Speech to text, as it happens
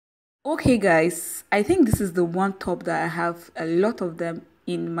Okay guys, I think this is the one top that I have a lot of them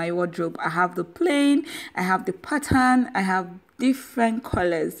in my wardrobe. I have the plain, I have the pattern, I have different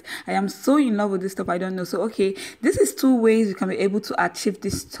colors. I am so in love with this top, I don't know. So okay, this is two ways you can be able to achieve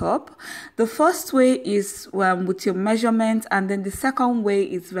this top. The first way is with your measurement, and then the second way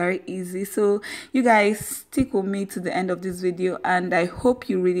is very easy. So you guys stick with me to the end of this video, and I hope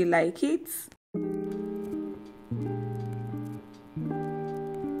you really like it.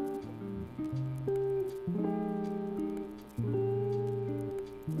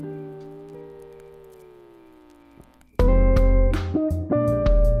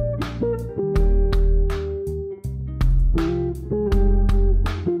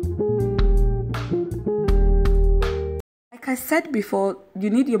 Like I said before, you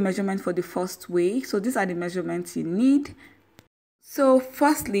need your measurement for the first way. So these are the measurements you need. So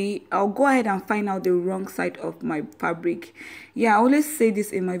firstly, I'll go ahead and find out the wrong side of my fabric. Yeah, I always say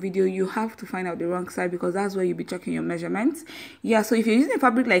this in my video, you have to find out the wrong side because that's where you'll be checking your measurements. Yeah, so if you're using a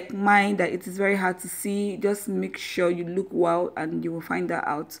fabric like mine that it is very hard to see, just make sure you look well and you will find that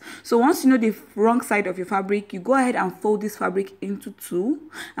out. So once you know the wrong side of your fabric, you go ahead and fold this fabric into 2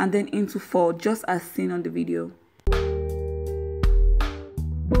 and then into 4, just as seen on the video.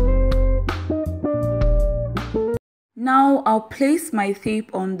 Now I'll place my tape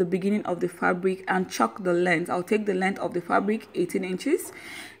on the beginning of the fabric and chalk the length. I'll take the length of the fabric, 18 inches.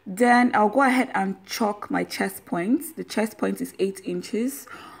 Then I'll go ahead and chalk my chest point. The chest point is 8 inches.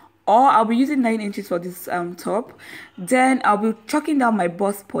 Or I'll be using 9 inches for this top. Then I'll be chalking down my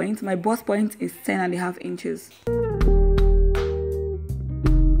bust point. My bust point is 10.5 inches.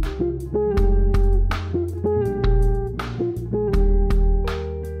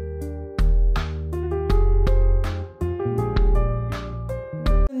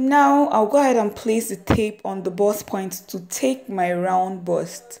 Now I'll go ahead and place the tape on the bust point to take my round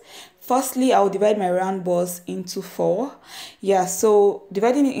bust. Firstly, I'll divide my round bust into 4. Yeah, so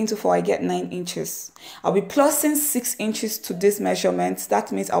dividing it into 4, I get 9 inches. I'll be plussing 6 inches to this measurement.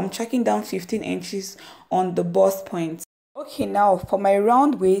 That means I'm checking down 15 inches on the bust point. Okay, now for my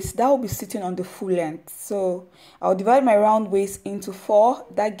round waist, that will be sitting on the full length. So I'll divide my round waist into 4.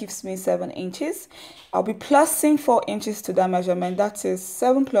 That gives me 7 inches. I'll be plussing 4 inches to that measurement. That is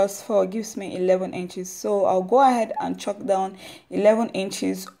 7 plus 4 gives me 11 inches. So I'll go ahead and chalk down 11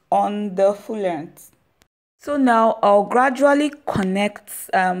 inches on the full length. So now I'll gradually connect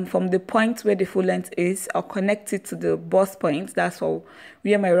from the point where the full length is. I'll connect it to the bust point. That's for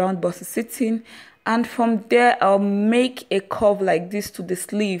where my round bust is sitting. And from there, I'll make a curve like this to the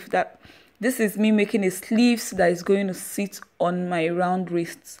sleeve. This is me making a sleeve that is going to sit on my round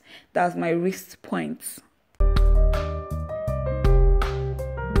wrists. That's my wrist points.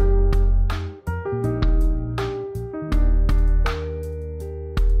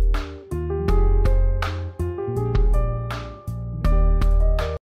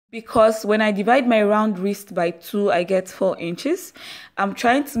 Because when I divide my round wrist by 2, I get 4 inches. I'm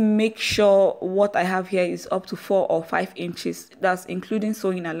trying to make sure what I have here is up to 4 or 5 inches. That's including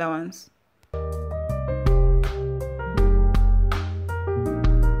sewing allowance.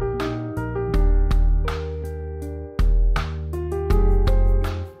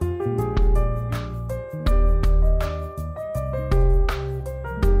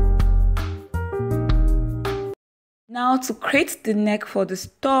 Now to create the neck for this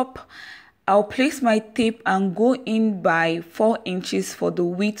top, I'll place my tape and go in by 4 inches for the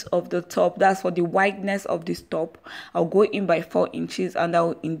width of the top. That's for the wideness of this top. I'll go in by 4 inches and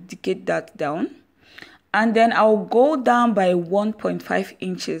I'll indicate that down. And then I'll go down by 1.5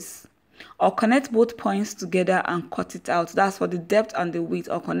 inches. I'll connect both points together and cut it out. That's for the depth and the width.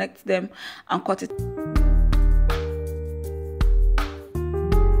 I'll connect them and cut it.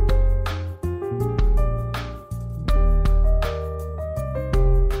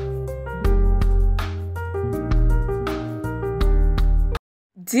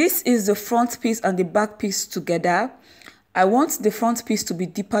 This is the front piece and the back piece together. I want the front piece to be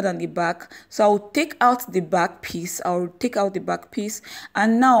deeper than the back, so I'll take out the back piece.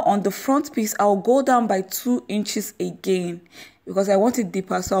 And now on the front piece, I'll go down by 2 inches again because I want it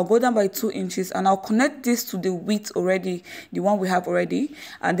deeper. So I'll go down by 2 inches and I'll connect this to the width already, the one we have already,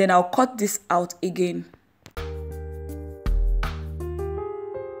 and then I'll cut this out again.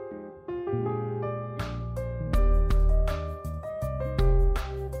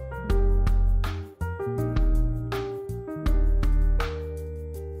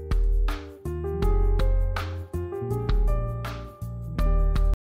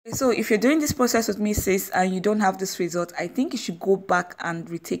 So if you're doing this process with me, sis, and you don't have this result, I think you should go back and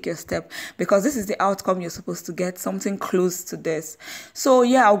retake your step, because this is the outcome you're supposed to get, something close to this. So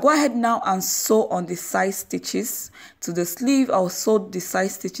yeah, I'll go ahead now and sew on the side stitches to the sleeve. I'll sew the side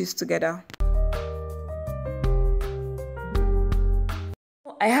stitches together.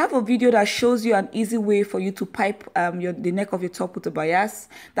 I have a video that shows you an easy way for you to pipe the neck of your top with a bias.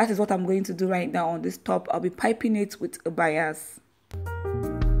 That is what I'm going to do right now on this top. I'll be piping it with a bias.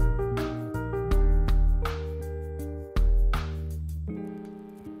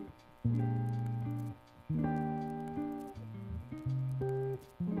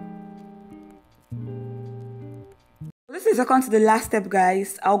 This is second to the last step,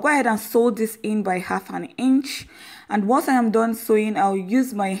 guys. I'll go ahead and sew this in by 1/2 inch, and once I am done sewing, I'll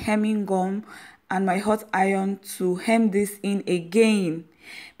use my hemming gum and my hot iron to hem this in again,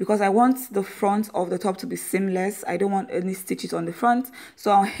 because I want the front of the top to be seamless. I don't want any stitches on the front,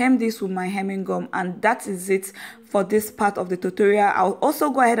 so I'll hem this with my hemming gum, and that is it for this part of the tutorial. I'll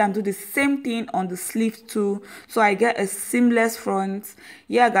also go ahead and do the same thing on the sleeve too, so I get a seamless front.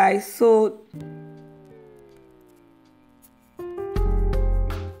 Yeah guys, so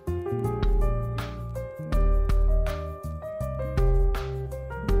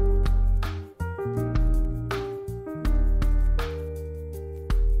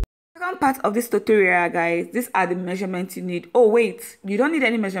part of this tutorial, guys, these are the measurements you need. Oh wait, you don't need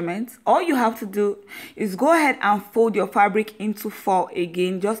any measurements. All you have to do is go ahead and fold your fabric into 4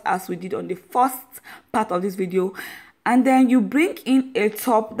 again, just as we did on the first part of this video, and then you bring in a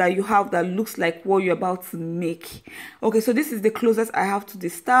top that you have that looks like what you're about to make. Okay, so this is the closest I have to the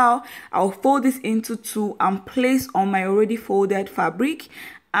style. I'll fold this into 2 and place on my already folded fabric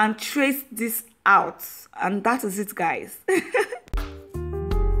and trace this out, and that is it, guys.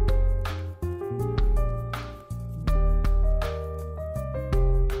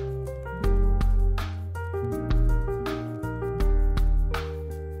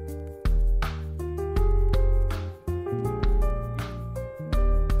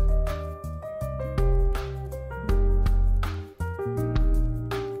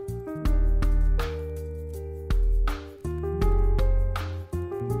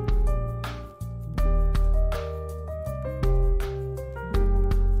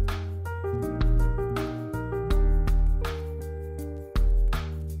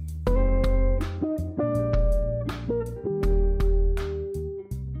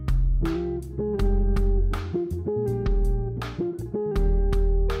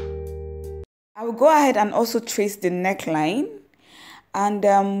 I will go ahead and also trace the neckline, and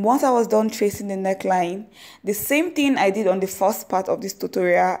once I was done tracing the neckline, the same thing I did on the first part of this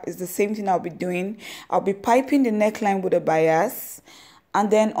tutorial is the same thing I'll be doing. I'll be piping the neckline with a bias,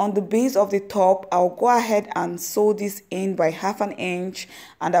 and then on the base of the top I'll go ahead and sew this in by 1/2 inch,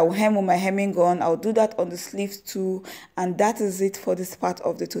 and I will hem with my hemming gun. I'll do that on the sleeves too, and that is it for this part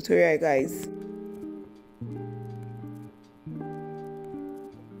of the tutorial, guys.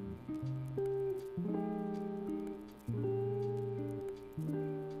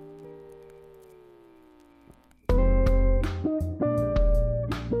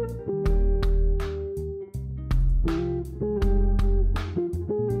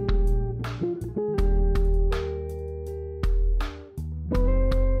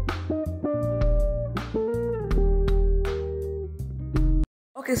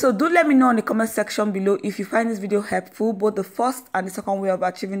 Okay, so do let me know in the comment section below if you find this video helpful, both the first and the second way of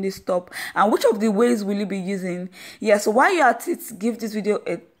achieving this top, and which of the ways will you be using. Yeah, so while you're at it, give this video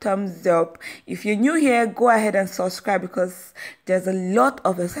a thumbs up. If you're new here, go ahead and subscribe, because there's a lot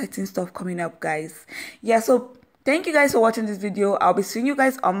of exciting stuff coming up, guys. Yeah, so thank you guys for watching this video. I'll be seeing you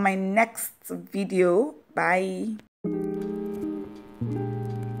guys on my next video. Bye.